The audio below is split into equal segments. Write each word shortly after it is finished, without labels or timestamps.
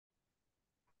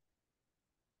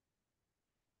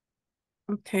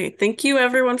Okay, thank you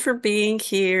everyone for being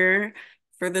here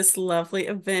for this lovely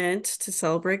event to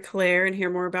celebrate Claire and hear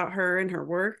more about her and her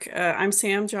work. I'm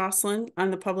Sam Jocelyn.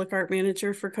 I'm the public art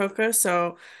manager for COCA,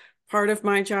 so part of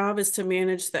my job is to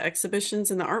manage the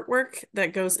exhibitions and the artwork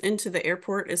that goes into the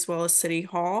airport as well as City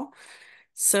Hall.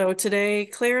 So today,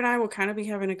 Claire and I will kind of be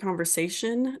having a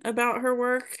conversation about her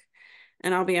work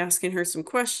and I'll be asking her some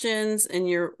questions. And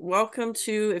you're welcome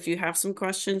to, if you have some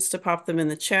questions, to pop them in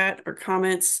the chat or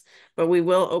comments, but we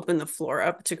will open the floor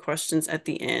up to questions at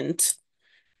the end.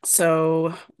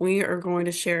 So we are going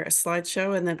to share a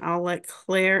slideshow and then I'll let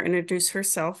Claire introduce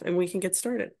herself and we can get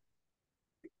started.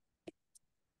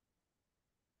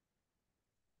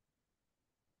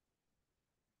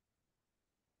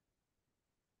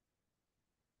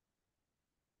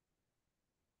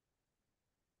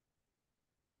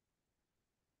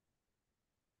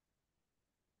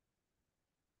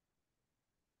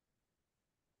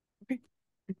 Okay,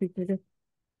 I think we're good.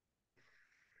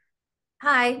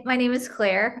 Hi, my name is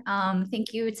Claire.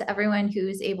 Thank you to everyone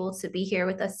who's able to be here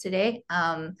with us today.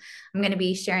 I'm going to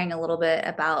be sharing a little bit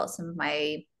about some of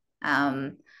my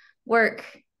work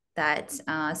that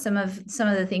some of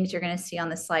the things you're going to see on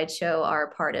the slideshow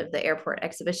are part of the airport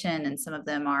exhibition, and some of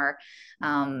them are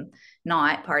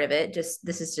not part of it.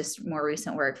 This is just more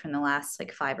recent work from the last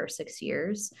like 5 or 6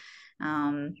 years.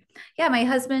 Um, yeah, my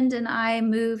husband and I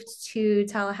moved to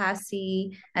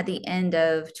Tallahassee at the end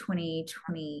of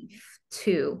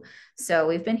 2022. So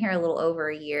we've been here a little over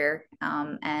a year,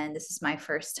 and this is my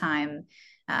first time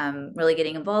really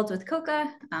getting involved with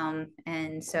Coca.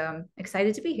 And so I'm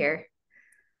excited to be here.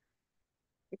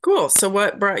 Cool. So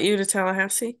what brought you to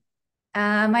Tallahassee?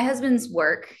 My husband's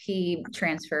work, he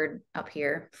transferred up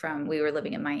here from, we were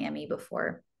living in Miami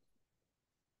before.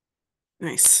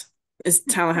 Nice. Is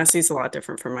Tallahassee's a lot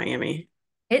different from Miami?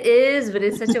 It is, but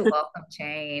it's such a welcome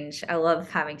change. I love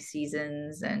having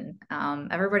seasons, and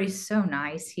everybody's so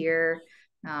nice here.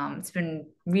 It's been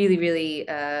really, really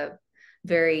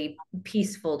very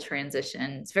peaceful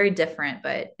transition. It's very different,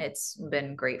 but it's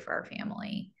been great for our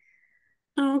family.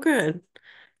 Oh, good.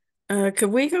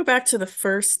 Could we go back to the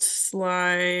first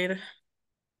slide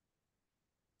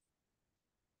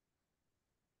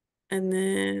and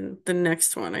then the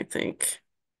next one, I think.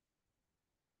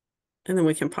 And then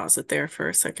we can pause it there for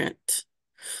a second.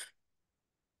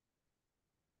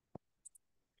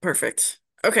 Perfect.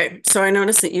 Okay, so I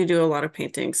noticed that you do a lot of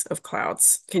paintings of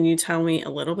clouds. Can you tell me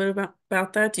a little bit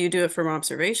about that? Do you do it from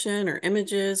observation or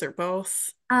images or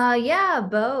both? Yeah,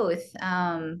 both.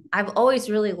 I've always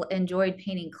really enjoyed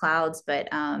painting clouds, but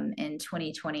in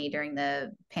 2020 during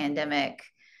the pandemic,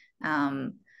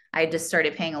 um, I just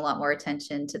started paying a lot more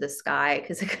attention to the sky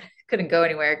because I couldn't go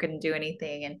anywhere, I couldn't do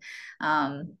anything.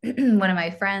 And one of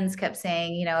my friends kept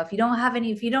saying, if you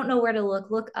don't know where to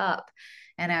look, look up.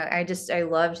 And I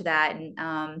loved that.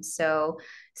 And so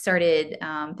started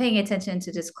paying attention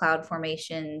to just cloud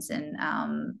formations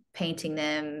and painting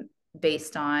them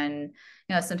based on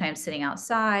sometimes sitting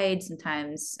outside,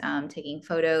 sometimes taking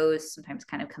photos, sometimes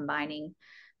kind of combining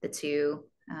the two.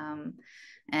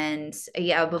 And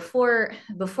yeah, before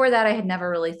that, I had never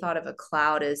really thought of a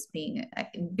cloud as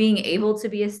being able to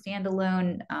be a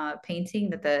standalone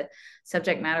painting. That the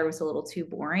subject matter was a little too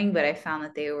boring, but I found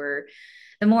that they were.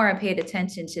 The more I paid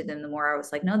attention to them, the more I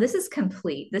was like, no, this is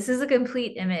complete. This is a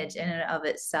complete image in and of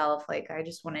itself. Like I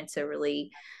just wanted to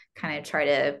really kind of try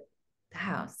to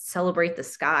wow, celebrate the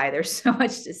sky. There's so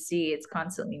much to see. It's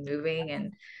constantly moving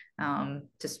and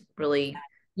just really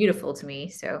beautiful to me.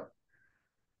 So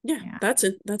Yeah, yeah, that's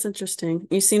it. That's interesting.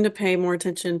 You seem to pay more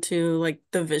attention to like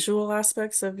the visual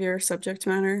aspects of your subject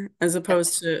matter as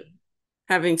opposed to definitely.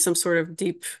 having some sort of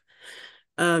deep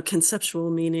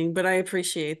conceptual meaning, but I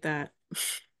appreciate that.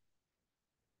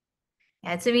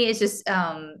 Yeah, to me, it's just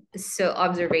so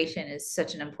observation is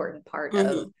such an important part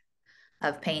Mhm.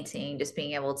 of painting, just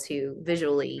being able to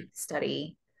visually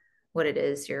study what it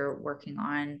is you're working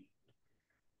on.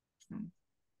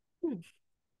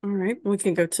 All right, we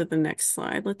can go to the next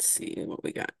slide. Let's see what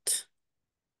we got.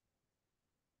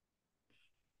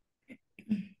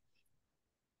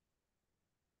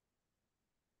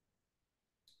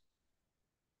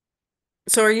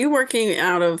 So are you working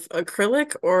out of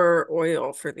acrylic or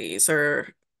oil for these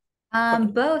or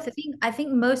both? Both. I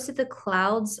think most of the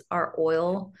clouds are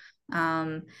oil.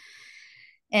 Um,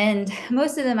 And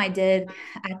most of them I did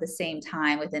at the same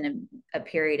time within a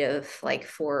period of like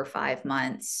 4 or 5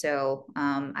 months. So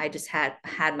I just had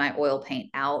my oil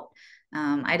paint out.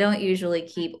 I don't usually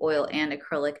keep oil and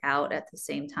acrylic out at the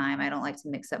same time. I don't like to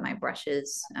mix up my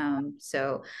brushes.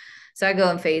 So I go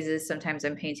in phases. Sometimes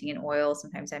I'm painting in oil,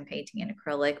 sometimes I'm painting in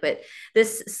acrylic. But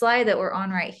this slide that we're on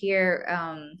right here,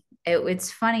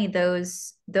 it's funny,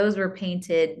 those were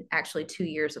painted actually 2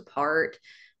 years apart,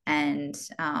 and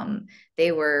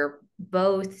they were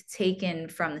both taken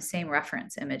from the same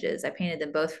reference images. I painted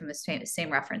them both from the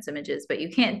same reference images, but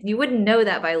you wouldn't know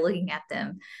that by looking at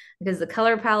them because the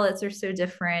color palettes are so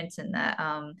different, and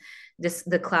the just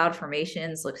the cloud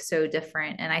formations look so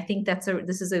different. And I think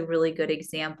this is a really good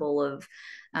example of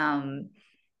um,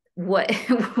 what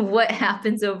what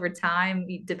happens over time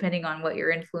depending on what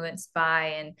you're influenced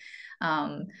by,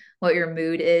 and what your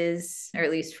mood is, or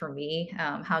at least for me,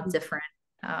 how different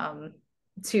um,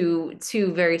 two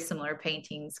very similar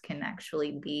paintings can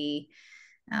actually be.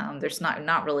 There's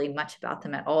not really much about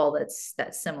them at all that's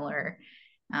similar.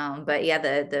 But yeah,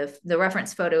 the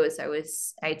reference photos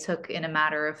I took in a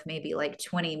matter of maybe like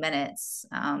 20 minutes,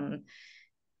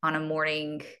 on a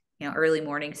morning, early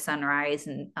morning sunrise.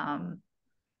 And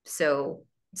so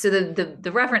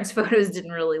the reference photos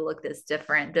didn't really look this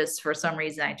different. Just for some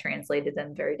reason, I translated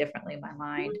them very differently in my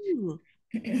mind. Hmm,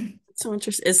 that's so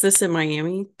interesting. Is this in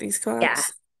Miami, these Yeah,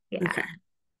 clouds? Okay. yeah.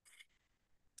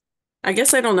 I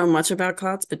guess I don't know much about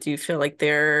clouds, but do you feel like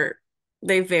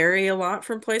they vary a lot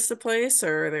from place to place,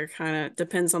 or they're kind of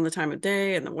depends on the time of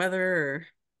day and the weather, or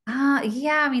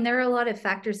Yeah, I mean, there are a lot of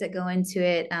factors that go into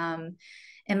it.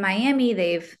 In Miami,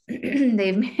 they've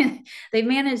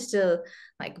managed to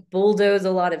like bulldoze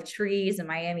a lot of trees, and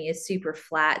Miami is super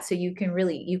flat, so you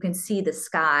can see the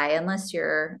sky unless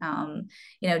you're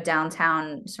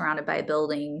downtown surrounded by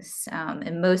buildings.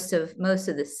 And most of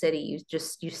the city,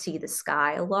 you see the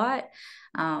sky a lot.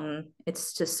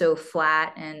 It's just so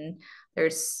flat, and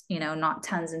there's not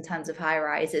tons and tons of high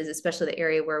rises, especially the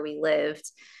area where we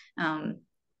lived. Um,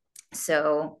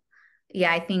 so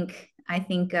yeah, I think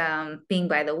being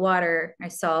by the water, I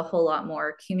saw a whole lot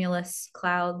more cumulus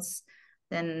clouds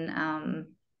than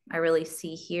I really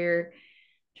see here.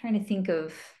 I'm trying to think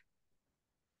of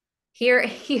here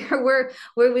where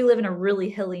we live in a really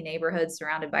hilly neighborhood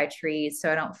surrounded by trees.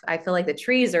 So I feel like the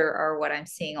trees are what I'm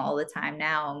seeing all the time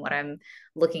now, and what I'm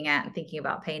looking at and thinking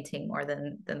about painting more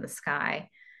than the sky.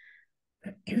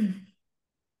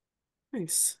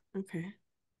 nice. Okay.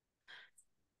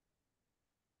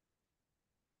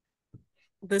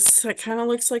 This kind of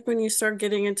looks like when you start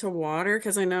getting into water,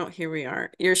 because I know here we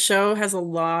are. Your show has a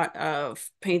lot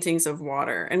of paintings of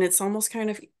water, and it's almost kind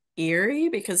of eerie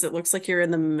because it looks like you're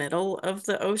in the middle of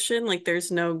the ocean, like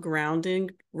there's no grounding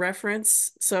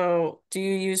reference. So, do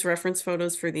you use reference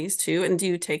photos for these too? And do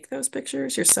you take those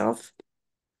pictures yourself?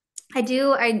 I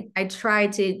do. I try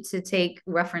to take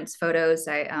reference photos.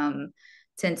 I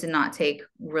tend to not take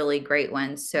really great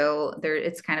ones. So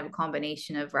it's kind of a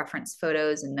combination of reference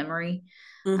photos and memory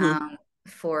Mm-hmm. um,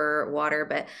 for water.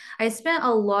 But I spent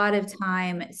a lot of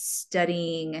time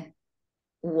studying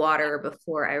water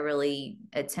before I really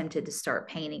attempted to start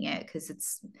painting it, because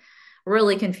it's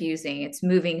really confusing. It's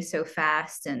moving so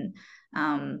fast, and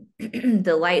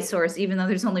the light source, even though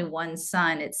there's only one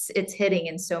sun, it's hitting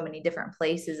in so many different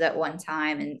places at one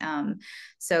time. And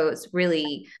so it's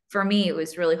really, for me, it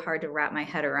was really hard to wrap my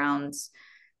head around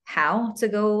how to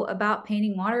go about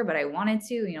painting water, but I wanted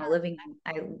to, living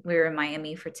we were in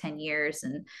Miami for 10 years,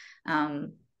 and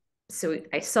so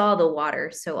I saw the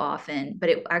water so often, but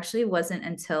it actually wasn't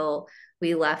until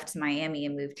we left Miami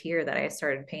and moved here that I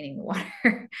started painting the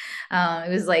water. It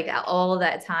was like all of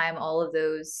that time, all of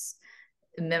those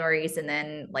memories, and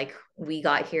then like we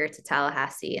got here to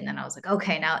Tallahassee, and then I was like,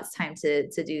 okay, now it's time to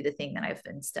do the thing that I've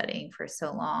been studying for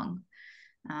so long.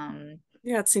 Um,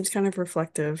 Yeah, it seems kind of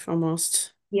reflective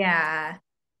almost. yeah,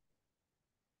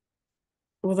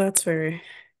 Well, that's very,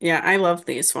 yeah, I love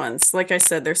these ones. Like I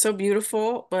said, they're so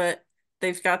beautiful, but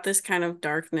they've got this kind of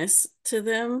darkness to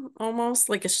them, almost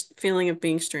like a feeling of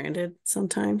being stranded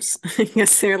sometimes. I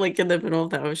guess they're like in the middle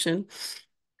of the ocean.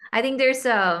 I think there's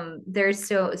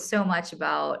so much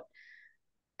about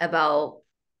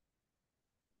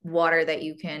water that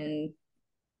you can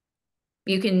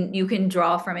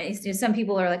draw from it. Some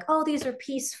people are like, oh, these are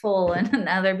peaceful, and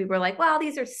other people are like, wow,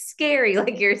 these are scary.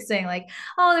 Like you're saying, like,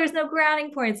 oh, there's no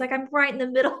grounding points. Like I'm right in the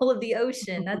middle of the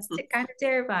ocean. That's kind of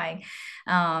terrifying.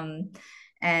 um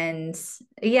and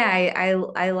yeah,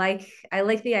 I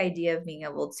like the idea of being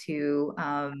able to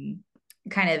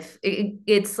kind of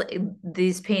it's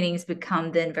these paintings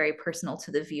become then very personal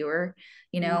to the viewer.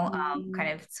 Mhm.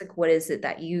 Kind of, it's like, what is it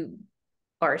that you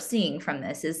are seeing from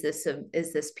this? Is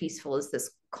this peaceful? Is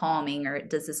this calming? Or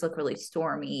does this look really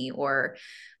stormy, or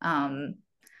um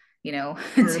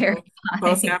Or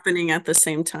both terrifying? happening at the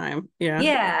same time. Yeah.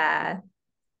 Yeah.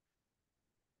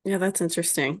 Yeah, that's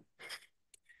interesting.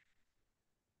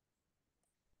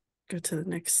 Go to the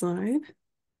next slide.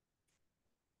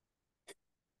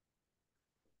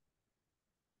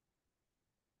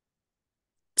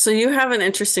 So you have an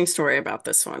interesting story about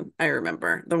this one. I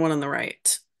remember the one on the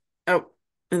right. Oh,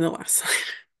 in the last slide.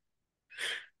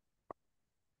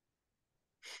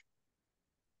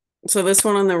 So this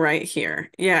one on the right here.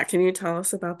 Yeah, can you tell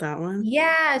us about that one?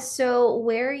 Yeah, so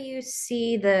where you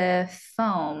see the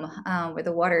foam, where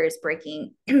the water is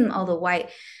breaking all the white,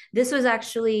 this was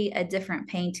actually a different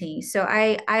painting. So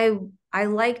I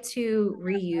like to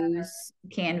reuse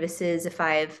canvases if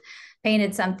I've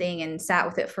painted something and sat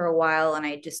with it for a while and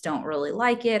I just don't really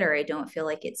like it or I don't feel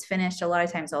like it's finished. A lot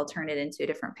of times I'll turn it into a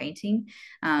different painting.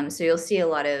 So you'll see a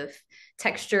lot of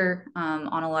texture on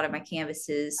a lot of my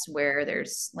canvases where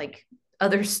there's like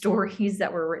other stories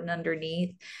that were written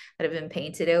underneath that have been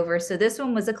painted over. So this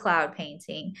one was a cloud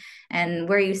painting, and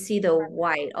where you see the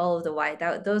white, all of the white,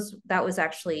 that was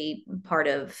actually part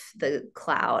of the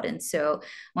cloud. And so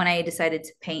when I decided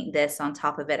to paint this on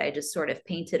top of it, I just sort of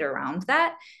painted around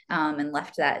that and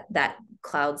left that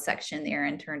cloud section there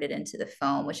and turned it into the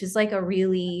foam, which is like a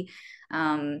really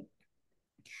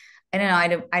I don't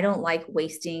know. I don't like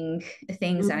wasting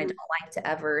things, and I don't Mhm. like to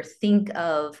ever think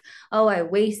of, oh, I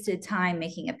wasted time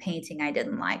making a painting I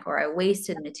didn't like, or I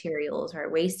wasted materials, or I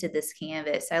wasted this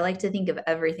canvas. I like to think of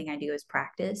everything I do as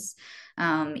practice.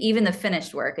 Even the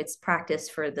finished work, it's practice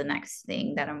for the next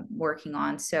thing that I'm working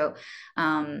on. So,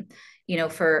 um,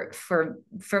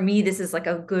 for me, this is like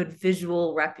a good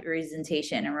visual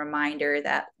representation and reminder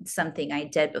that something I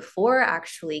did before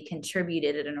actually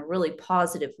contributed in a really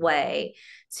positive way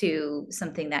to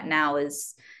something that now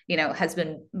is, has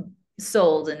been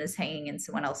sold and is hanging in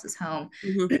someone else's home.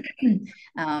 Mhm.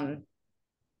 um,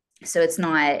 so it's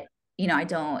not, I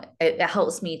don't, it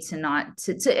helps me to not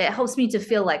it helps me to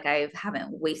feel like I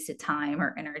haven't wasted time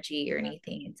or energy or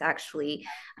anything. It's actually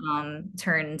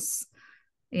turns,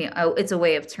 it's a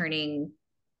way of turning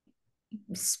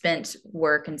spent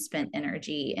work and spent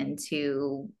energy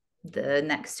into the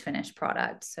next finished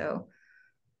product. So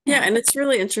Yeah, yeah. and it's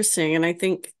really interesting. And I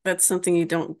think that's something you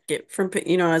don't get from,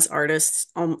 as artists.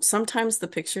 Sometimes the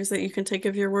pictures that you can take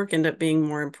of your work end up being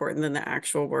more important than the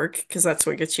actual work because that's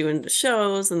what gets you into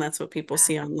shows and that's what people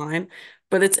see online.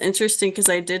 But it's interesting because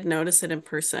I did notice it in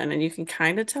person and you can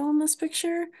kind of tell in this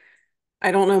picture. I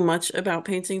don't know much about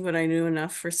painting, but I knew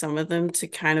enough for some of them to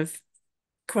kind of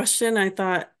question. I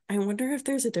thought, I wonder if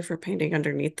there's a different painting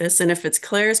underneath this and if it's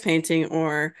Claire's painting,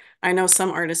 or I know some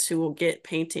artists who will get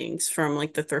paintings from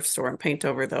like the thrift store and paint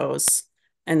over those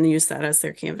and use that as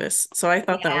their canvas. So I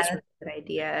thought that Yeah, was, that's a good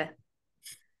idea.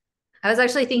 I was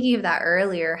actually thinking of that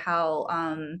earlier, how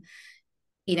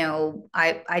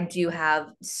I do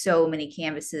have so many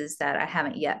canvases that I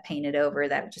haven't yet painted over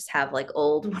that just have like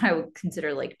old what I would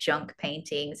consider like junk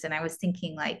paintings. And I was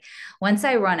thinking like once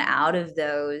I run out of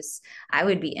those, I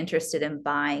would be interested in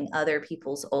buying other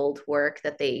people's old work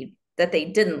that they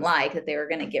didn't like, that they were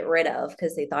going to get rid of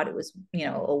because they thought it was,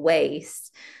 a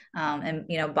waste. And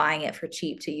buying it for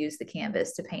cheap to use the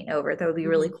canvas to paint over. That would be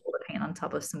really Mhm. cool to paint on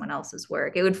top of someone else's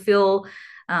work. It would feel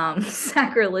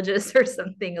sacrilegious or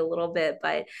something a little bit,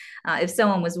 but if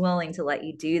someone was willing to let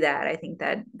you do that, I think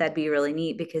that that'd be really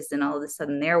neat, because then all of a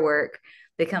sudden their work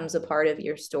becomes a part of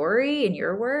your story and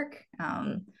your work.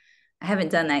 I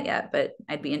haven't done that yet, but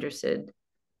I'd be interested.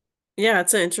 Yeah,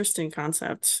 it's an interesting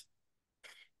concept.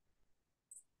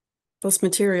 Those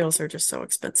materials are just so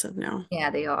expensive now.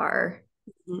 Yeah, they are.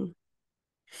 Mhm.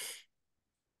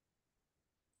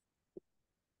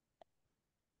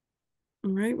 All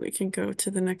right, we can go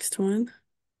to the next one.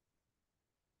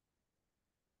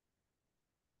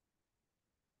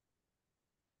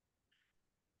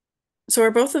 So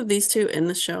are both of these two in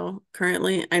the show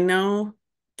currently? I know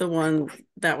the one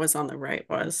that was on the right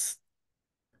was.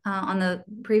 On the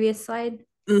previous slide,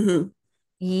 Hmm.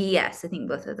 yes, I think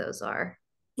both of those are.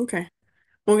 Okay.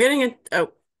 Well, getting it.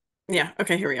 Oh, yeah.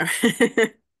 Okay, here we are.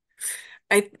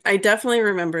 I definitely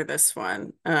remember this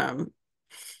one.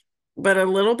 But a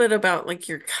little bit about like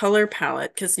your color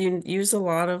palette because you use a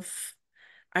lot of,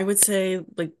 I would say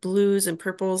like blues and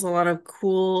purples, a lot of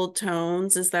cool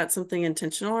tones. Is that something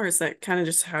intentional or is that kind of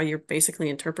just how you're basically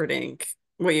interpreting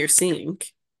what you're seeing?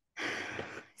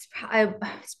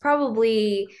 It's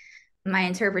probably my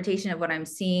interpretation of what I'm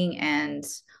seeing and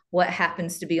what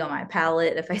happens to be on my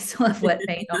palette if I still have wet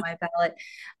paint on my palette,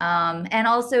 and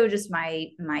also just my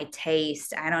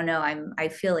taste. I don't know. I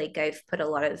feel like I've put a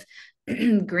lot of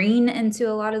green into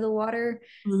a lot of the water,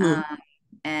 um, Hmm.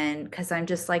 and because I'm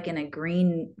just like in a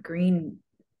green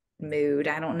mood.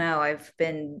 I don't know.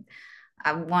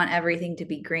 I want everything to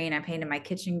be green. I painted my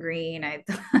kitchen green. I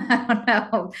don't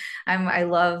know. I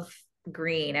love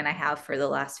green and I have for the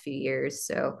last few years.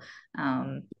 So,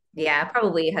 um, Yeah,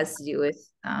 probably has to do with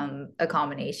a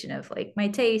combination of like my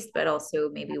taste, but also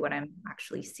maybe what I'm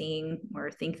actually seeing or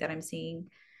think that I'm seeing.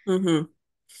 Mm-hmm.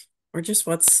 Or just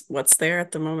what's there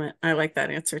at the moment. I like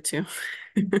that answer too.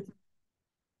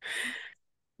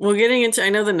 Well, getting into, I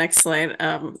know the next slide,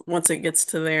 once it gets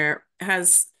to there,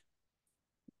 has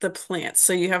the plants.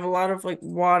 So you have a lot of like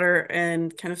water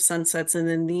and kind of sunsets, and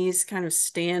then these kind of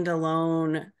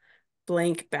standalone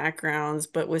blank backgrounds,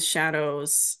 but with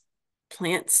shadows,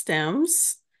 plant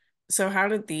stems. So how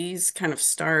did these kind of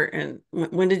start, and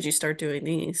when did you start doing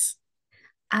these?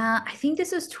 I think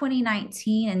this was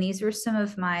 2019, and these were some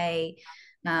of my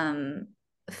um,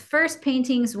 first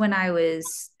paintings when I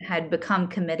was had become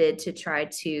committed to try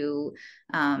to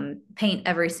paint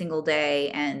every single day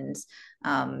and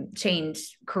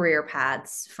change career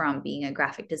paths from being a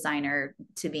graphic designer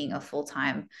to being a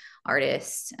full-time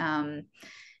artist.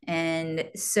 And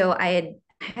so I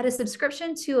had a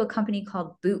subscription to a company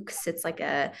called Books. It's like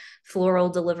a floral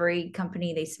delivery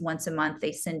company. They once a month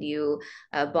they send you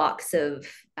a box of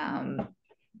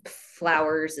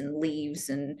flowers and leaves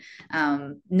and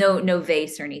no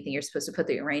vase or anything. You're supposed to put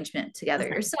the arrangement together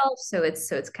Okay. yourself. So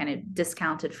it's kind of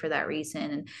discounted for that reason.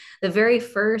 And the very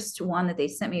first one that they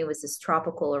sent me was this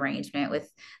tropical arrangement with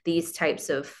these types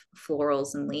of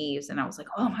florals and leaves. And I was like,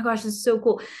 oh my gosh, this is so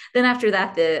cool. Then after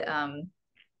that,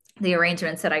 the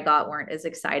arrangements that I got weren't as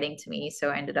exciting to me, so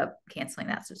I ended up canceling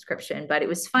that subscription. But it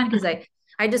was fun because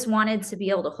I just wanted to be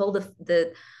able to hold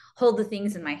the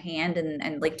things in my hand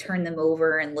and like turn them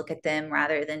over and look at them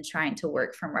rather than trying to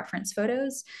work from reference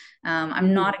photos. I'm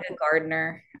Mhm. not a good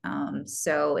gardener,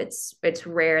 so it's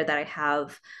rare that I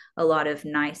have a lot of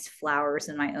nice flowers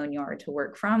in my own yard to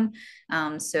work from.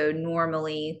 So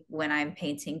normally when I'm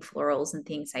painting florals and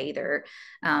things, I either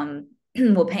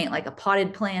will paint like a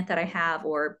potted plant that I have,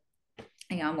 or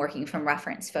I'm working from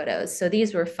reference photos. So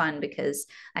these were fun because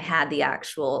I had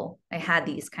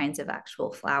these kinds of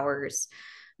actual flowers.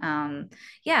 Um,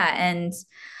 yeah. And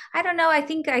I don't know, I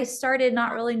think I started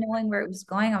not really knowing where it was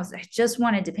going. I just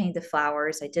wanted to paint the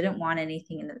flowers. I didn't want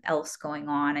anything else going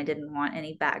on. I didn't want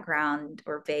any background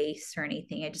or vase or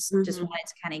anything. I just Mhm. wanted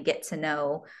to kind of get to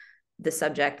know the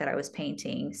subject that I was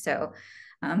painting. So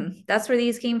that's where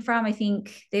these came from. I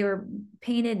think they were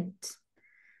painted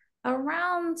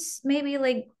around maybe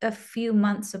like a few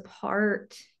months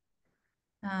apart.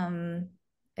 Um,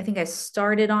 I think I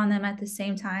started on them at the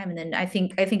same time, and then I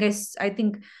think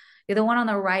the one on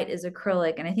the right is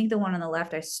acrylic, and I think the one on the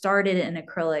left I started in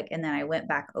acrylic, and then I went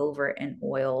back over in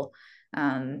oil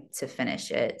to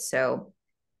finish it. So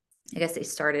I guess they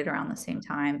started around the same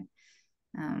time.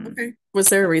 Um, Okay. Was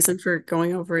there a reason for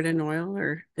going over it in oil,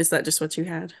 or is that just what you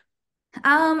had?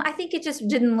 I think it just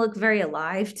didn't look very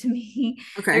alive to me.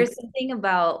 Okay. There's something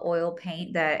about oil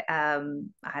paint that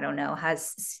I don't know,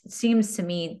 has seems to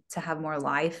me to have more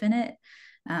life in it.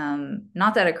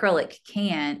 Not that acrylic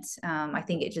can't. I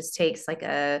think it just takes like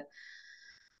a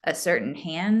certain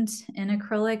hand in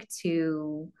acrylic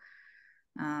to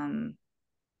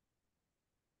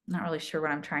not really sure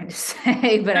what I'm trying to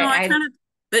say, but No, I I kind of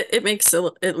it makes a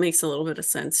little bit of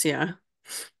sense. Yeah.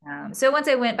 so once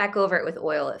I went back over it with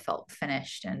oil, it felt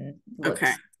finished and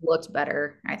Okay. looked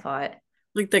better, I thought.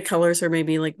 Like the colors are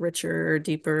maybe like richer or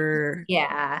deeper.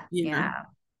 Yeah, Yeah. yeah.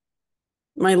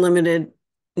 My limited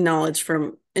knowledge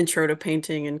from intro to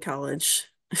painting in college.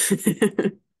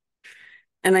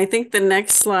 And I think the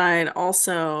next slide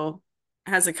also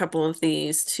has a couple of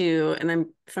these too. And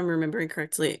if I'm remembering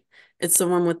correctly, it's the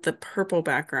one with the purple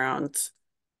background.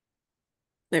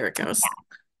 There it goes.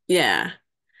 Yeah.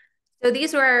 So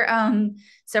these were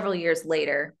several years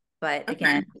later, but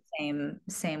Okay. again,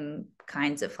 same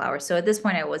kinds of flowers. So at this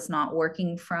point, I was not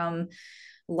working from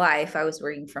life. I was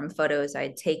working from photos I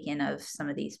had taken of some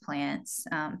of these plants.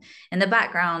 And the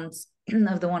background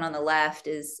of the one on the left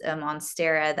is a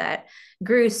monstera that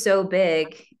grew so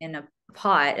big in a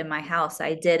pot in my house.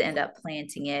 I did end up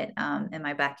planting it in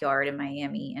my backyard in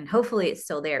Miami, and hopefully it's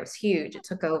still there. It was huge. It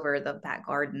took over the back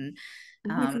garden. Oh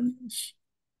my Um, gosh.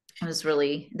 it was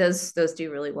really those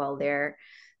do really well there.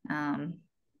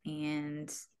 And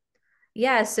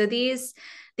yeah, so these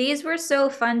were so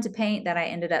fun to paint that I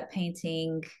ended up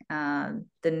painting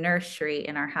the nursery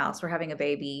in our house. We're having a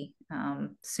baby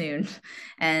soon,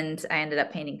 and I ended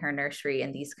up painting her nursery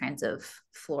in these kinds of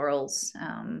florals.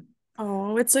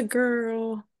 Oh, it's a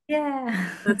girl. Yeah.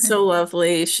 That's so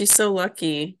lovely. She's so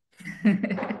lucky.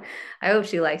 I hope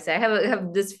she likes it. I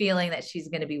have this feeling that she's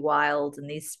going to be wild, and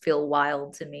these feel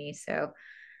wild to me. So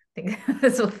I think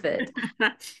this will fit.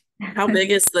 How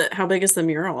big is the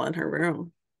mural in her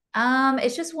room?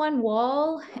 It's just one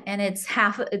wall and it's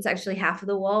actually half of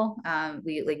the wall.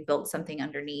 We like built something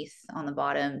underneath on the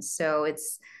bottom. So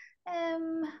it's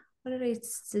um what did I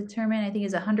determine? I think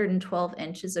it's 112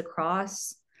 inches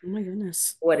across. Oh my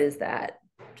goodness. What is that?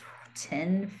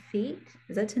 10 feet?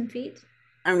 Is that 10 feet?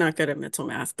 I'm not good at mental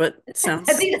math, but I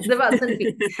sounds think it's about 10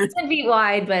 feet. 10 feet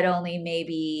wide, but only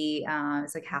maybe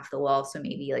it's like half the wall. So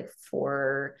maybe like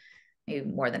four, maybe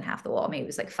more than half the wall. Maybe it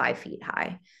was like 5 feet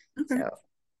high. okay. So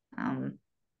um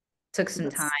took some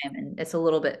time That's and it's a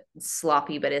little bit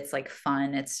sloppy, but it's like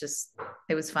fun.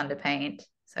 It was fun to paint.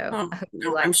 So oh I hope you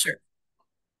no, like I'm it. sure.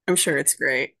 I'm sure it's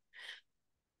great.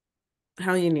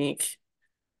 How unique.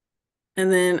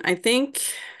 And then I think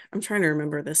I'm trying to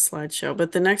remember this slideshow,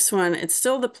 but the next one, it's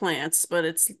still the plants, but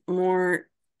it's more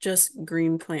just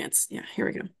green plants. Yeah, here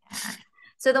we go. Yeah.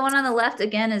 So the one on the left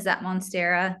again is that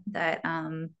Monstera that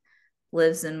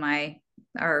lives in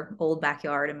our old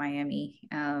backyard in Miami.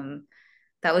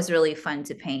 That was really fun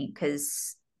to paint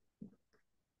because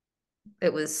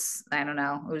it was I don't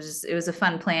know it was a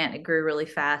fun plant. It grew really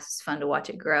fast. It's fun to watch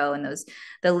it grow, and those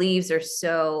the leaves are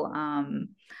so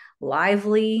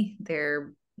lively.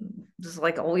 They're just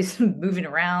like always moving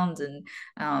around,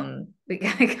 and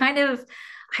it kind of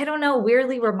I don't know,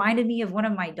 weirdly reminded me of one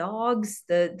of my dogs.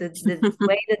 The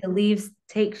way that the leaves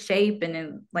take shape, and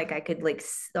then like I could like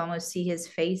almost see his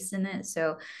face in it.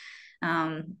 So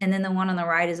and then the one on the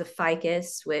right is a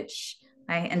ficus, which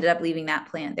I ended up leaving that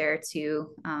plant there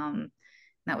too.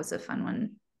 That was a fun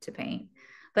one to paint.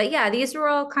 But yeah, these were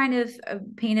all kind of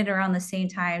painted around the same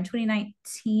time,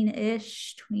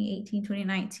 2019-ish, 2018,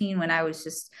 2019, when I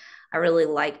really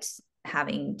liked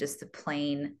having just a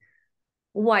plain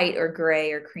white or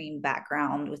gray or cream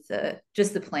background with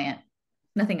just the plant,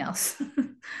 nothing else.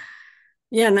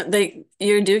 Yeah, no,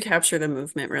 you do capture the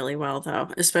movement really well though,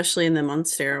 especially in the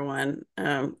Monstera one.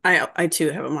 I too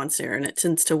have a Monstera and it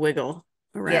tends to wiggle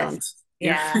Yes. around.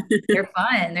 Yeah. Yeah. They're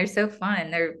fun. They're so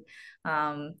fun. They're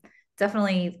um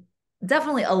definitely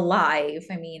definitely alive.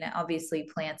 I mean, obviously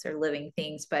plants are living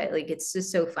things, but like it's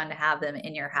just so fun to have them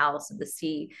in your house and to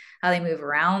see how they move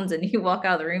around and you walk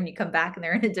out of the room, you come back and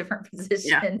they're in a different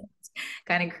Yeah, position. It's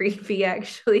kind of creepy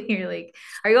actually. You're like,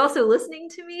 are you also listening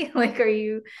to me? Like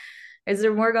is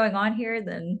there more going on here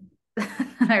than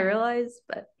I realized?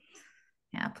 But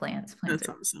yeah, plants that's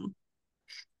are awesome.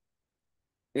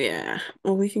 Yeah.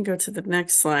 Well, we can go to the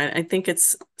next slide. I think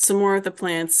it's some more of the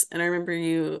plants, and I remember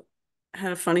you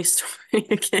had a funny story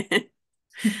again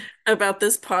about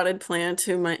this potted plant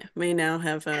who might may now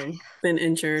have been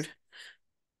injured.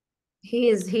 he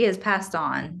has passed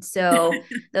on. So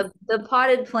the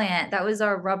potted plant, that was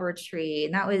our rubber tree.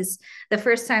 And that was the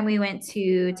first time we went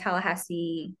to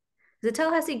Tallahassee. Is it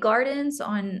Tallahassee Gardens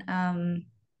on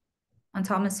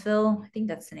Thomasville? I think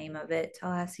that's the name of it.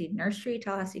 Tallahassee Nursery,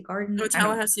 Tallahassee Oh, Garden. I don't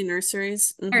know. Tallahassee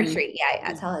Nurseries. Nursery,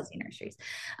 yeah, Tallahassee Nurseries.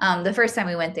 The first time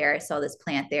we went there, I saw this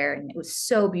plant there, and it was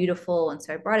so beautiful. And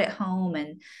so I brought it home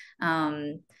and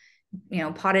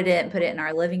potted it and put it in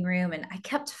our living room. And I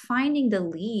kept finding the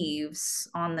leaves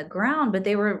on the ground, but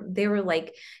they were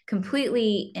like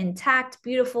completely intact,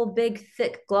 beautiful, big,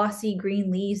 thick, glossy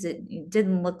green leaves. It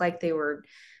didn't look like they were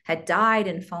had died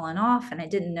and fallen off. And I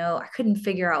couldn't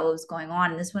figure out what was going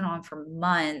on. And this went on for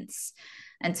months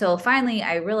until finally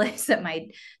I realized that my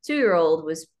 2-year-old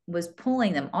was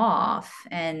pulling them off.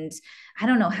 And I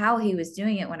don't know how he was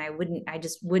doing it when I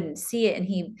just wouldn't see it. And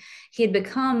he had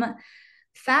become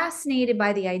fascinated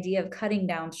by the idea of cutting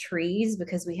down trees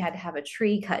because we had to have a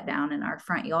tree cut down in our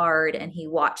front yard, and he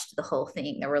watched the whole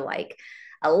thing. There were like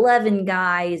 11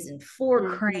 guys and 4 Hmm.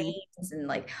 cranes, and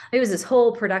like it was this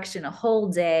whole production, a whole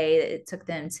day it took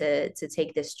them to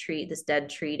take this dead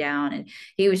tree down. And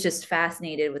he was just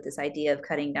fascinated with this idea of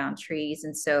cutting down trees.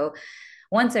 And so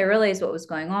once I realized what was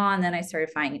going on, then I started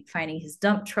finding his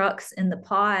dump trucks in the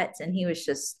pots, and he was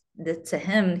just to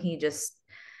him, he just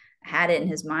had it in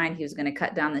his mind he was going to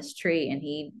cut down this tree, and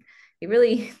he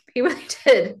really he really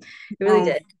did. He really Oh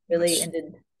did. Really gosh.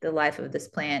 ended the life of this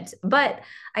plant. But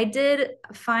I did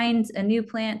find a new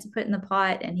plant to put in the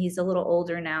pot, and he's a little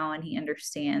older now, and he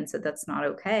understands that that's not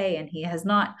okay, and he has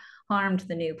not harmed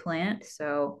the new plant.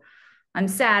 So I'm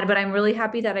sad, but I'm really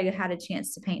happy that I had a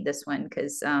chance to paint this one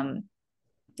because it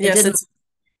Yes, didn't it's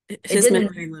it his didn't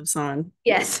memory lives on.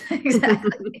 yes,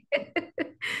 exactly.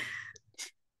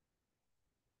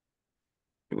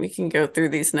 We can go through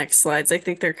these next slides. I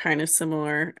think they're kind of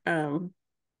similar,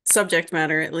 subject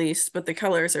matter at least, but the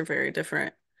colors are very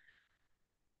different.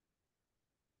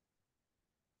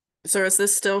 So is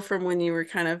this still from when you were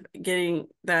kind of getting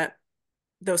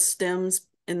those stems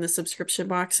in the subscription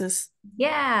boxes?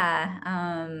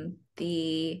 Yeah.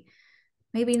 The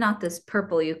maybe not this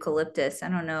purple eucalyptus. I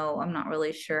don't know. I'm not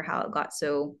really sure how it got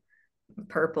so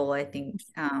purple, I think.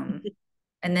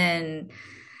 And then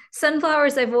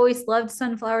sunflowers, I've always loved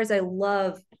sunflowers. I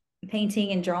love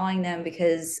painting and drawing them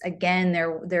because again,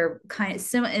 they're kind of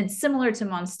similar to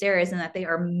monsteras in that they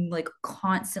are like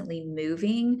constantly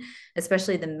moving,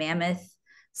 especially the mammoth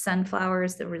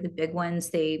sunflowers, the really big ones.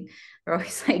 They are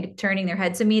always like turning their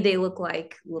head. To me, they look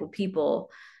like little people.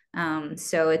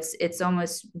 So it's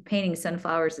almost painting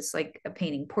sunflowers. It's like a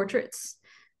painting portraits.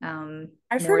 I've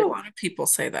heard More a lot of people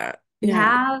say that. you Yeah.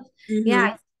 have, Hmm.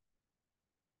 yeah,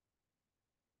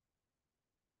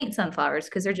 sunflowers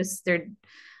because they're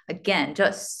again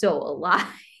just so alive.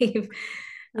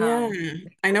 Yeah. um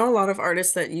I know a lot of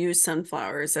artists that use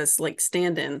sunflowers as like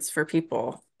stand-ins for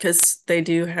people because they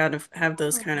do have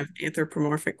those kind of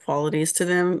anthropomorphic qualities to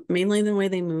them, mainly the way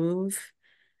they move.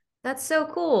 that's so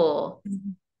cool.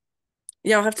 Mhm.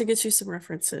 Yeah, I'll have to get you some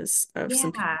references of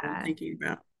some people I'm Yeah, thinking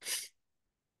about.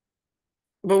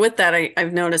 But with that,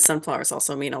 I've noticed sunflowers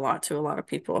also mean a lot to a lot of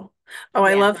people. Oh,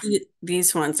 I yeah, love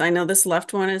these ones. I know this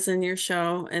left one is in your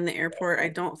show in the airport. I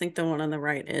don't think the one on the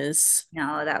right is.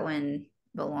 no, that one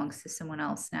belongs to someone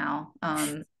else now.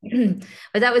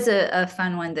 But that was a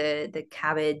fun one, the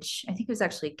cabbage, I think it was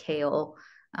actually kale.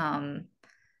 um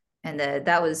and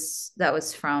that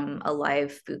was from a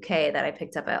live bouquet that I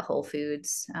picked up at Whole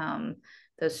Foods.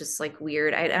 That was just like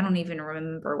weird. I don't even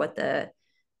remember what are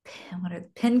the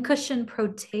pincushion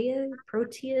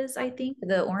proteas, I think,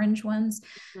 the orange ones.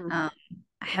 Hmm. um,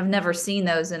 I have never seen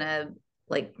those in a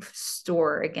like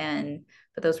store again,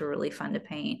 but those were really fun to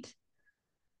paint.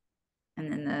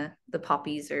 And then the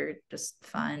poppies are just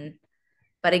fun,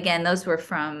 but again, those were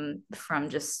from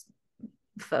just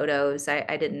photos.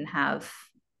 I didn't have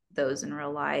those in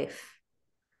real life.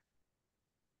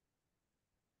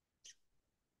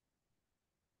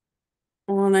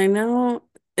 Well, and I know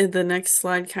the next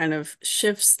slide kind of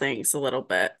shifts things a little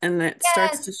bit, and it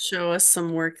starts Yes. to show us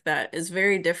some work that is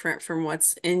very different from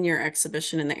what's in your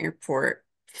exhibition in the airport.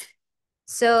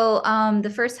 So the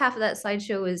first half of that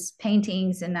slideshow was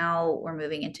paintings, and now we're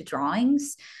moving into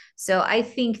drawings. So I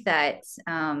think that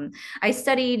I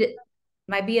studied,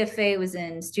 my BFA was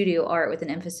in studio art with an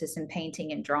emphasis in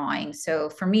painting and drawing. So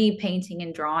for me, painting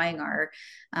and drawing are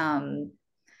um,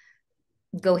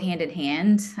 go hand in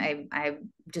hand. I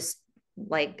just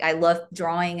like I love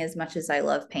drawing as much as I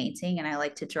love painting, and I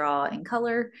like to draw in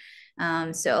color.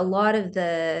 So a lot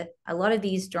of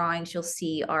these drawings you'll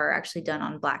see are actually done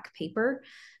on black paper.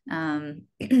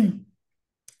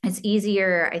 It's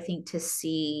easier, I think, to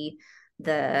see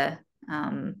the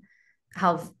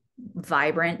how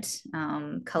vibrant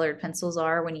colored pencils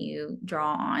are when you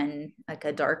draw on like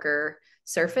a darker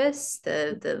surface.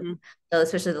 Mhm.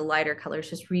 Especially the lighter colors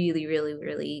just really, really,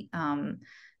 really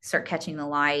start catching the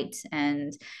light,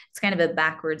 and it's kind of a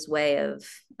backwards way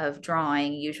of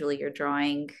drawing. Usually, you're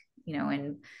drawing,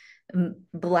 in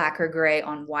black or gray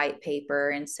on white paper,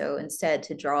 and so instead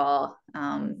to draw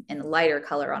in a lighter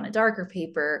color on a darker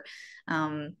paper,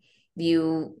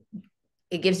 you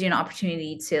it gives you an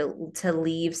opportunity to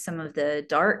leave some of the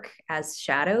dark as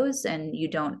shadows, and you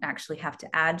don't actually have to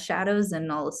add shadows,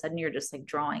 and all of a sudden you're just like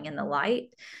drawing in the light,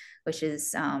 which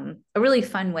is a really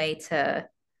fun way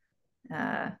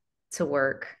uh, to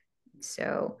work.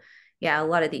 So yeah, a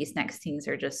lot of these next things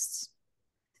are just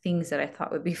things that I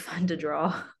thought would be fun to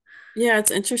draw. Yeah,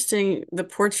 it's interesting the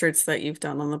portraits that you've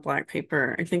done on the black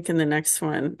paper. I think in the next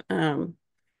one,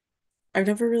 I've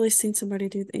never really seen somebody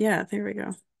do that. Yeah, there we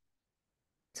go.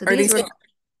 So Are these these were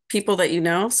people that you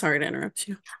know? Sorry to interrupt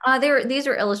you. these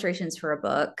are illustrations for a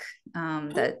book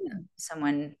that Oh,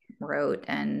 someone wrote.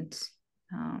 And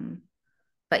um,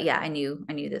 but yeah, I knew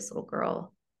this little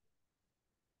girl.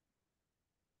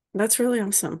 that's really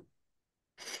awesome.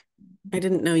 I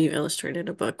didn't know you illustrated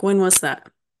a book. When was that?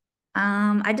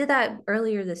 I did that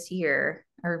earlier this year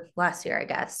or last year, I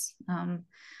guess.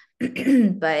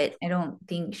 But I don't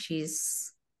think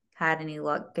she's had any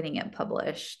luck getting it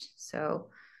published. So,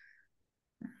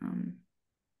 um,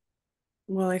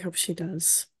 Well, I hope she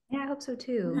does. yeah, I hope so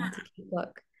too. I'll have to keep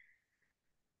look.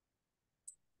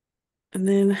 And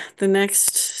then the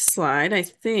next slide, I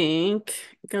think,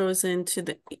 goes into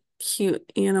the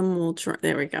cute animal draw.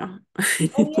 There we go.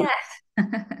 Oh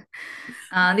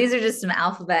yeah. These are just some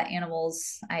alphabet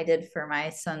animals I did for my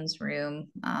son's room.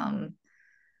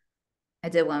 I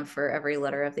did one for every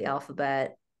letter of the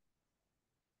alphabet.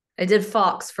 I did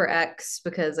fox for X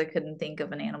because I couldn't think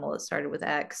of an animal that started with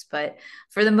X, but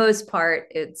for the most part,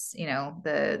 it's the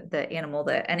animal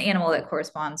that an animal that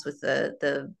corresponds with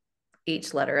the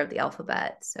each letter of the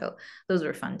alphabet. So those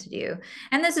were fun to do.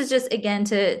 And this is just again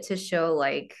to show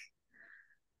like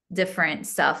different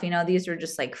stuff. These are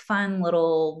just like fun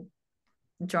little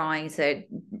drawings that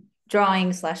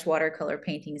drawing slash watercolor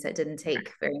paintings that didn't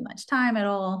take very much time at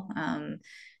all.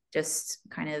 Just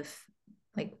kind of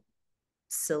like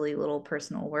silly little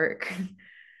personal work.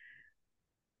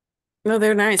 No,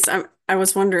 they're nice. I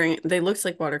was wondering, they looked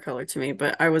like watercolor to me,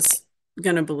 but I was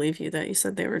gonna believe you that you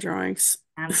said they were drawings.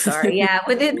 I'm sorry. Yeah,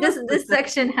 but this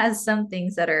section has some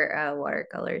things that are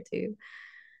watercolor too.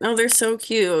 Oh, they're so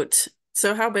cute.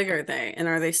 So how big are they? And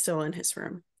are they still in his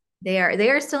room? They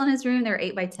are still in his room. They're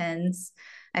 8x10s.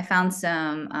 I found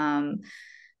some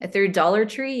through Dollar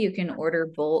Tree. You can order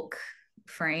bulk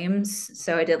frames.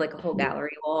 So I did like a whole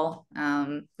gallery wall,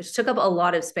 which took up a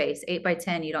lot of space.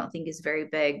 8x10, you don't think is very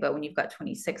big, but when you've got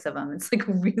 26 of them, it's like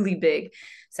a really big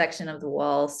section of the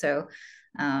wall. So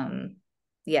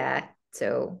yeah.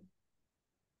 So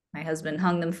my husband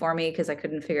hung them for me because I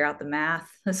couldn't figure out the math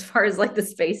as far as like the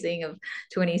spacing of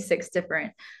 26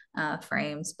 different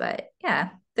frames. But yeah,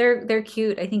 they're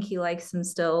cute. I think he likes them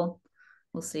still.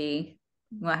 We'll see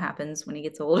what happens when he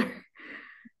gets older.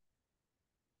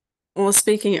 Well,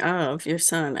 speaking of your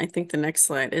son, I think the next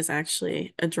slide is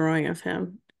actually a drawing of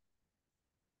him.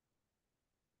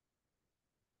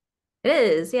 It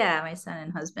is, yeah, my son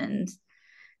and husband.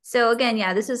 So again,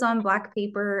 yeah, this is on black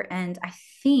paper, and I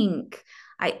think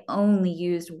I only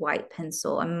used white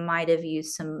pencil. I might have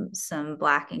used some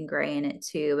black and gray in it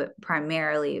too, but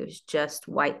primarily it was just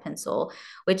white pencil,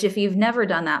 which if you've never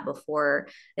done that before,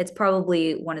 it's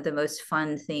probably one of the most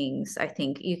fun things. I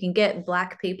think you can get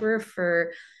black paper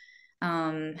for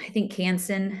I think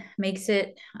Canson makes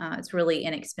it. It's really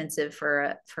inexpensive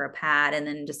for a pad, and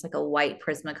then just like a white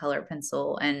Prismacolor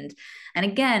pencil. And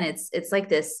again, it's like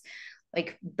this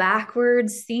like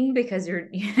backwards thing because you're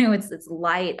it's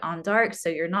light on dark, so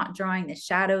you're not drawing the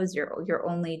shadows. You're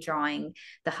only drawing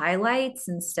the highlights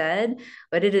instead.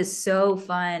 But it is so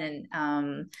fun, and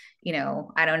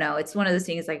I don't know. It's one of those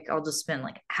things like I'll just spend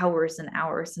like hours and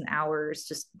hours and hours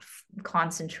just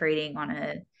concentrating on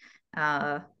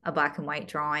a black and white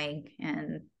drawing,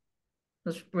 and it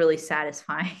was really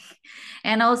satisfying.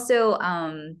 And also,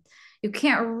 you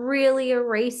can't really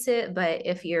erase it, but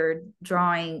if you're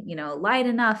drawing, light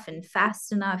enough and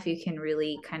fast enough, you can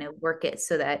really kind of work it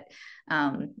so that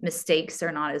mistakes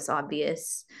are not as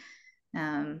obvious.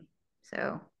 Um,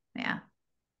 so yeah.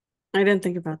 I didn't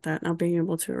think about that, not being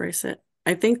able to erase it.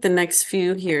 I think the next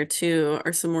few here too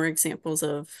are some more examples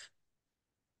of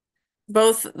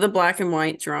both the black and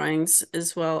white drawings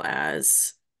as well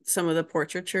as some of the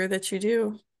portraiture that you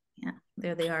do. Yeah,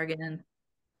 there they are again.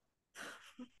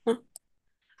 Huh.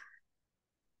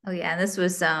 Oh yeah, this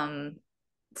was some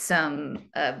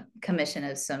commission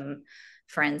of some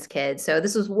friends' kids. So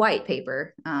this was white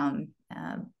paper,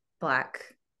 black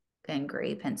and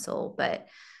gray pencil, but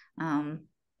um,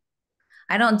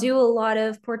 I don't do a lot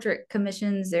of portrait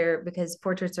commissions there because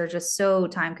portraits are just so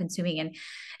time consuming, and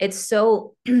it's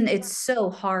so it's so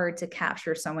hard to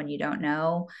capture someone you don't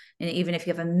know. And even if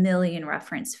you have a million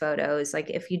reference photos, like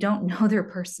if you don't know their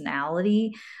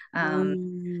personality,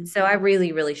 Um, so I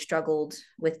really, really struggled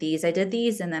with these. I did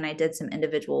these, and then I did some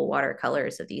individual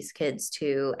watercolors of these kids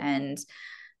too. And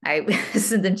I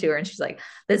sent them to her, and she's like,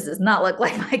 "This does not look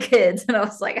like my kids." And I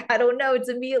was like, "I don't know.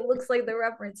 To me, it looks like the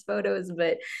reference photos,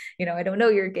 but I don't know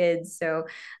your kids." So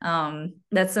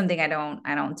that's something I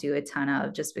don't do a ton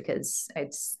of, just because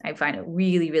I find it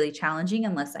really, really challenging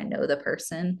unless I know the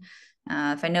person.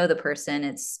 If I know the person,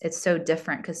 it's so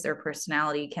different because their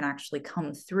personality can actually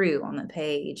come through on the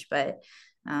page. But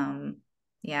um,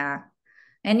 yeah,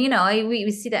 and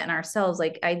we see that in ourselves.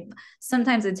 Like I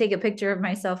sometimes I take a picture of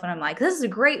myself and I'm like, this is a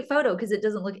great photo because it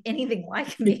doesn't look anything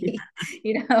like me.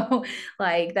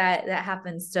 Like that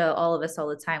happens to all of us all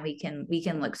the time. We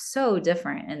can look so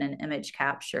different in an image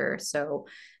capture. So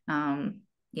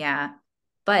yeah.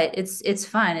 But it's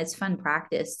fun. It's fun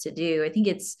practice to do. I think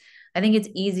it's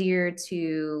easier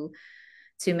to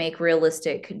make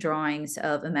realistic drawings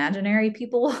of imaginary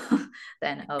people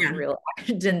than of yeah, real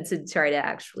than to try to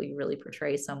actually really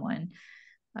portray someone.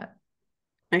 But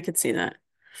I could see that.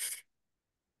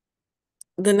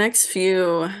 The next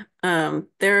few,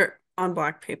 they're on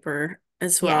black paper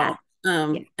as yeah,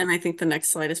 well. yeah, And I think the next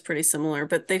slide is pretty similar,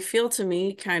 but they feel to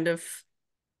me kind of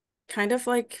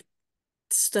like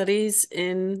studies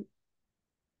in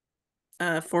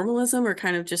formalism or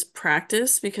kind of just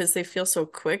practice because they feel so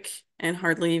quick and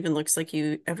hardly even looks like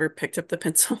you ever picked up the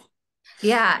pencil.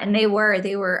 yeah. And they were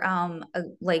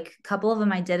like a couple of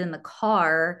them I did in the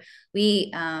car.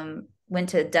 We went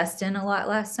to Destin a lot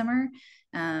last summer.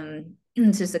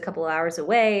 It's just a couple of hours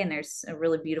away, and there's a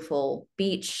really beautiful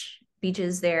beach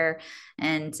beaches there.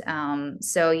 And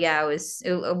so yeah,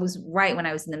 it was right when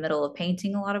I was in the middle of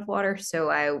painting a lot of water. So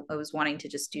I was wanting to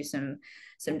just do some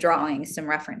drawings, some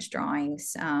reference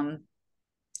drawings.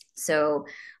 So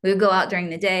we would go out during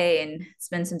the day and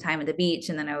spend some time at the beach,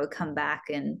 and then I would come back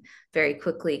and very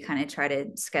quickly kind of try to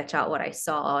sketch out what I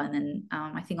saw. And then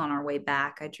I think on our way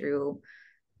back,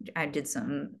 I did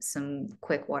some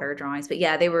quick water drawings. But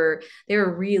yeah, they were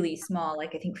really small,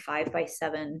 like I think 5 by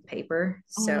 7 paper.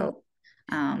 Oh, wow. So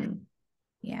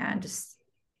yeah, just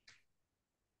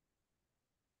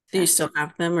Do you fast. still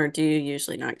have them, or do you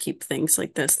usually not keep things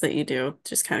like this that you do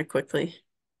just kind of quickly?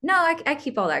 No, I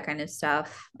keep all that kind of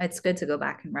stuff. It's good to go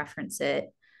back and reference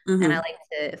it. And I Mm-hmm. like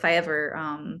to, if I ever,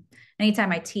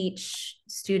 anytime I teach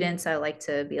students, I like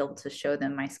to be able to show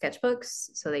them my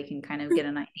sketchbooks so they can kind of get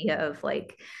an idea of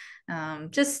like,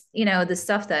 just, the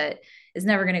stuff that is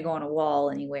never going to go on a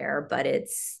wall anywhere, but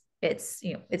it's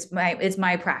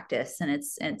my practice, and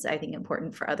it's I think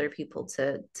important for other people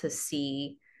to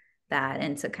see that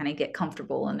and to kind of get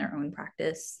comfortable in their own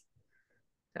practice.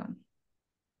 So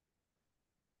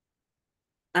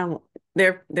Oh,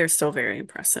 they're still very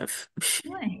impressive.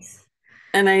 nice.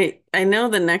 And I know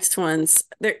the next ones,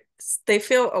 they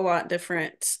feel a lot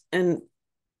different, and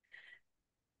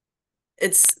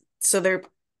it's so they're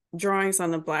drawings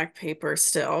on the black paper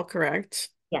still, correct?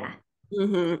 Yeah.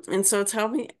 And so tell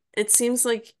me, it seems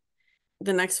like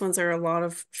the next ones are a lot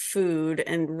of food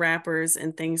and wrappers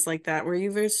and things like that. Were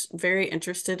you very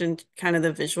interested in kind of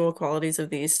the visual qualities of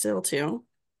these still too?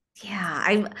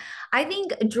 Yeah, I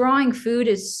think drawing food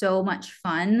is so much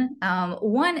fun.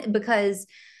 One, because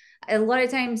a lot of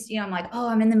times, I'm like, oh,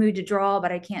 I'm in the mood to draw,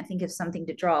 but I can't think of something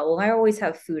to draw. Well, I always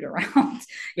have food around.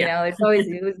 Yeah. It's always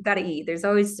you got to eat. There's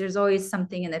always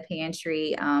something in the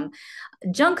pantry.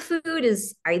 Junk food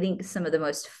is, I think, some of the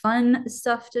most fun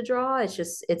stuff to draw.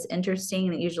 It's interesting,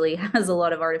 and it usually has a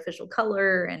lot of artificial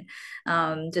color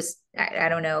and just I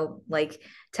don't know, like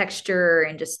texture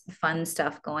and just fun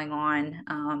stuff going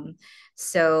on.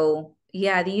 So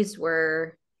yeah, these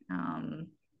were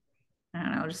I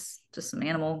don't know, just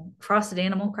some frosted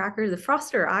animal crackers. The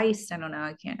frosted or iced, I don't know.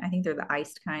 I think they're the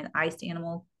iced kind, iced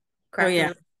animal Oh yeah,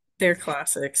 crackers. they're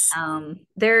classics.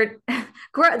 They're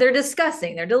they're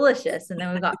disgusting. They're delicious. And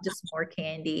then we got just more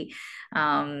candy.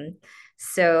 Um,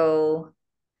 so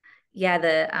yeah,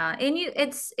 the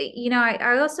and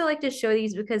I also like to show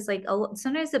these because like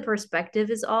sometimes the perspective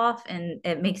is off and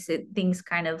it makes things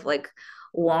kind of like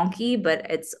wonky, but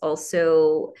it's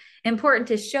also important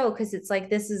to show because it's like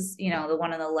this is the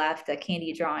one on the left, a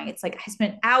candy drawing. It's like I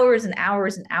spent hours and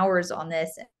hours and hours on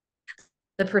this.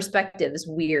 The perspective is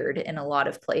weird in a lot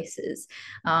of places.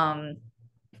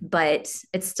 But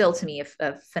it's still to me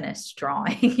a finished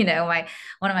drawing. My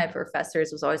one of my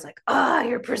professors was always like, "Oh,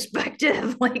 your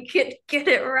perspective, like get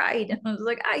it right." And I was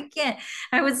like, "I can't."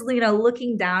 I was,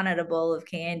 looking down at a bowl of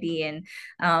candy, and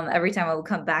every time I would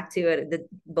come back to it, the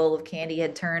bowl of candy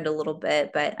had turned a little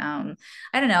bit. But I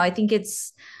don't know. I think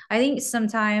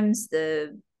sometimes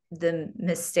the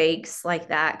mistakes like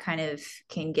that kind of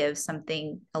can give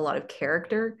something a lot of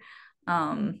character.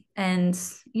 And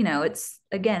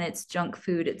it's junk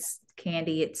food, it's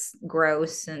candy, it's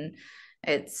gross, and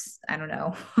it's I don't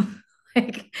know.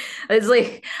 like it's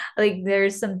like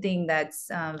there's something that's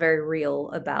very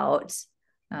real about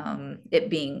it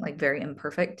being like very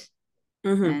imperfect.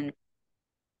 Hmm.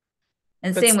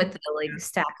 And But same with the yeah. like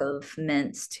stack of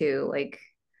mints too, like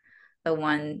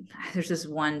there's this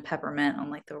one peppermint on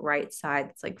like the right side.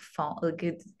 It's like fall like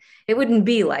it wouldn't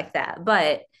be like that,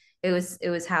 but it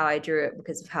was how I drew it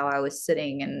because of how I was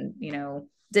sitting, and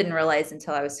didn't realize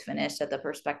until I was finished that the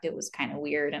perspective was kind of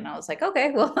weird, and I was like,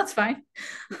 okay, well, that's fine.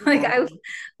 Like I've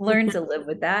Aw. learned to live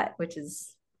with that, which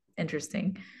is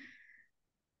interesting.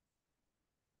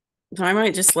 So I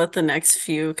might just let the next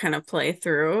few kind of play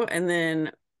through, and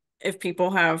then if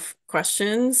people have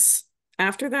questions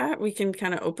after that, we can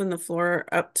kind of open the floor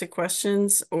up to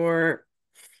questions, or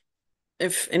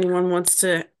if anyone wants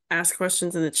to ask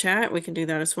questions in the chat, we can do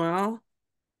that as well.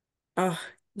 Oh,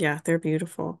 yeah, they're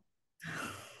beautiful.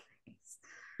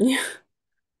 Yeah.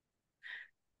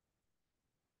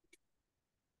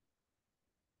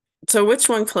 So which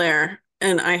one, Claire?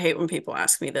 And I hate when people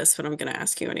ask me this, but I'm going to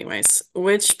ask you anyways.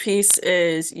 Which piece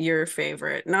is your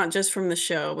favorite? Not just from the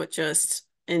show, but just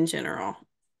in general.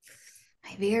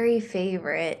 My very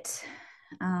favorite.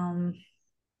 Um,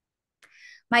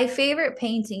 my favorite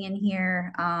painting in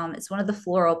here, it's one of the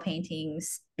floral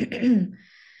paintings.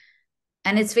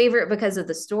 And it's favorite because of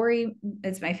the story.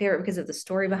 It's my favorite because of the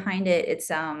story behind it. It's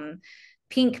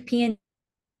pink peony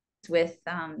with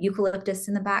eucalyptus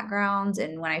in the background.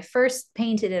 And when I first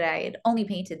painted it, I had only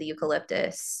painted the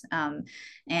eucalyptus.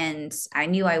 And I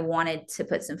knew I wanted to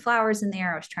put some flowers in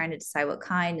there. I was trying to decide what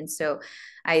kind. And so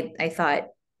I thought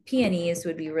peonies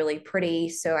would be really pretty.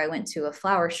 So I went to a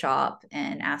flower shop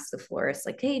and asked the florist,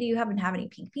 like, hey, do you happen to have any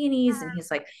pink peonies? And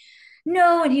he's like,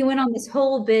 no. And he went on this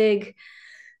whole big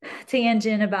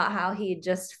tangent about how he had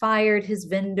just fired his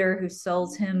vendor who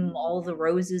sells him all the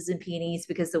roses and peonies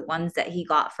because the ones that he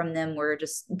got from them were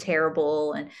just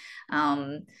terrible. And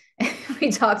um,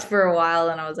 we talked for a while,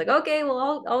 and I was like, okay,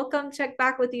 well, I'll come check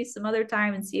back with you some other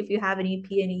time and see if you have any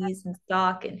peonies in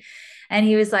stock. And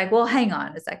he was like, well, hang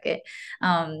on a second.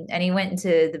 And he went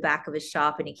into the back of his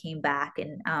shop and he came back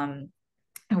and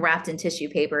wrapped in tissue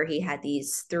paper, he had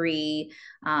these three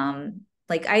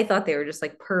like I thought they were just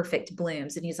like perfect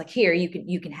blooms, and he's like, here,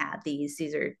 you can have these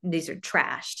are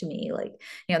trash to me, like,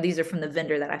 these are from the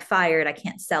vendor that I fired, I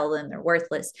can't sell them, they're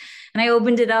worthless. And I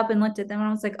opened it up and looked at them and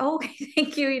I was like, oh, okay,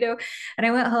 thank you. And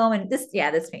I went home, and this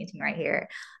painting right here,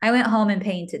 I went home and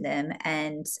painted them.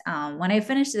 And when I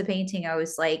finished the painting, I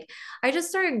was like, I just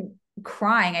started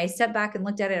crying. I stepped back and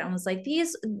looked at it and was like,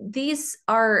 these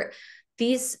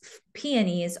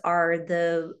peonies are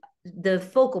the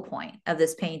focal point of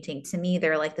this painting. To me,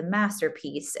 they're like the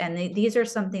masterpiece, and these are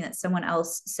something that someone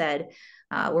else said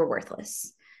were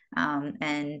worthless,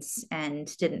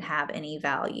 and didn't have any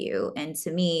value. And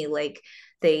to me, like,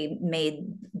 they made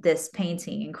this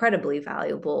painting incredibly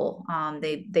valuable.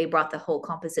 They brought the whole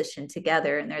composition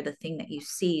together, and they're the thing that you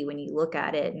see when you look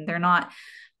at it. And they're not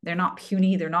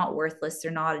puny, they're not worthless,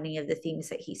 they're not any of the things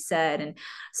that he said. And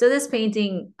so this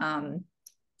painting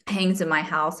hangs in my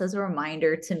house as a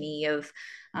reminder to me of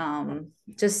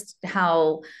just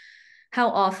how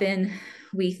often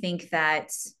we think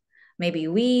that maybe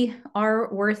we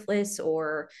are worthless,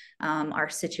 or our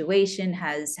situation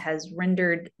has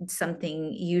rendered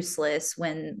something useless,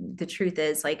 when the truth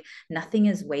is, like, nothing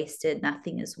is wasted,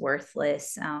 nothing is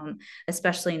worthless,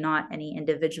 especially not any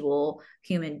individual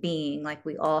human being. Like,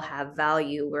 we all have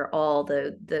value, we're all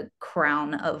the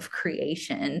crown of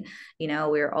creation,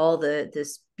 we're all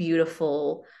this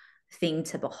beautiful thing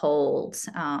to behold.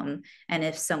 And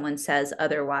if someone says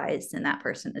otherwise, then that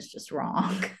person is just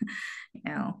wrong. you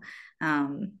know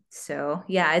so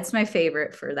yeah, it's my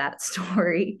favorite for that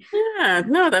story. Yeah,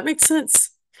 no, that makes sense.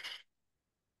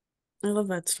 I love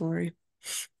that story.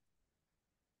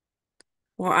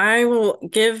 Well, I will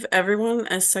give everyone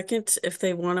a second if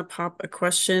they want to pop a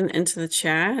question into the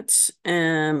chat.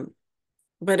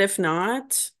 But if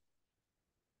not,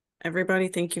 everybody,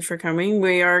 thank you for coming.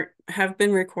 We have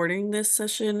been recording this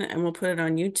session and we'll put it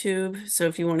on YouTube. So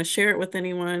if you want to share it with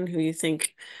anyone who you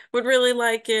think would really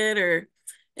like it, or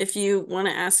if you want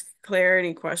to ask Claire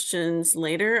any questions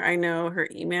later, I know her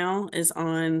email is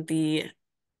on the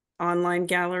online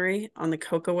gallery on the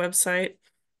COCA website.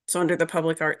 So under the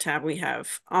public art tab, we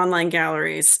have online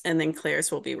galleries, and then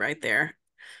Claire's will be right there.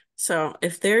 So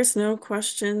if there's no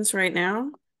questions right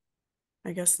now,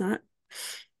 I guess not.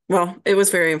 Well, it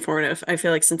was very informative. I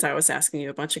feel like since I was asking you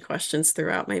a bunch of questions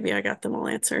throughout, maybe I got them all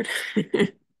answered.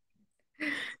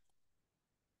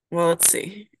 Well, let's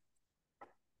see.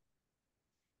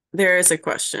 There is a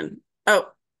question.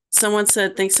 Oh, someone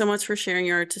said, thanks so much for sharing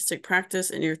your artistic practice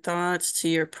and your thoughts to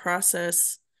your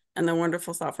process and the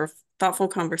wonderful, thoughtful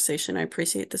conversation. I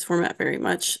appreciate this format very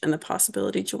much and the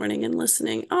possibility joining and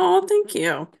listening. Oh, thank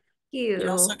you. Thank You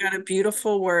also you. got a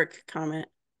beautiful work comment.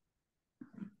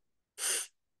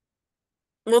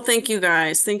 Well, thank you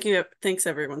guys. Thank you. Thanks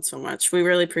everyone so much. We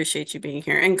really appreciate you being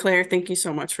here. And Claire, thank you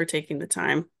so much for taking the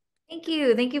time. Thank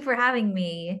you for having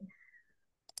me.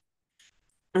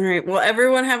 All right. Well,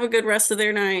 everyone have a good rest of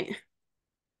their night.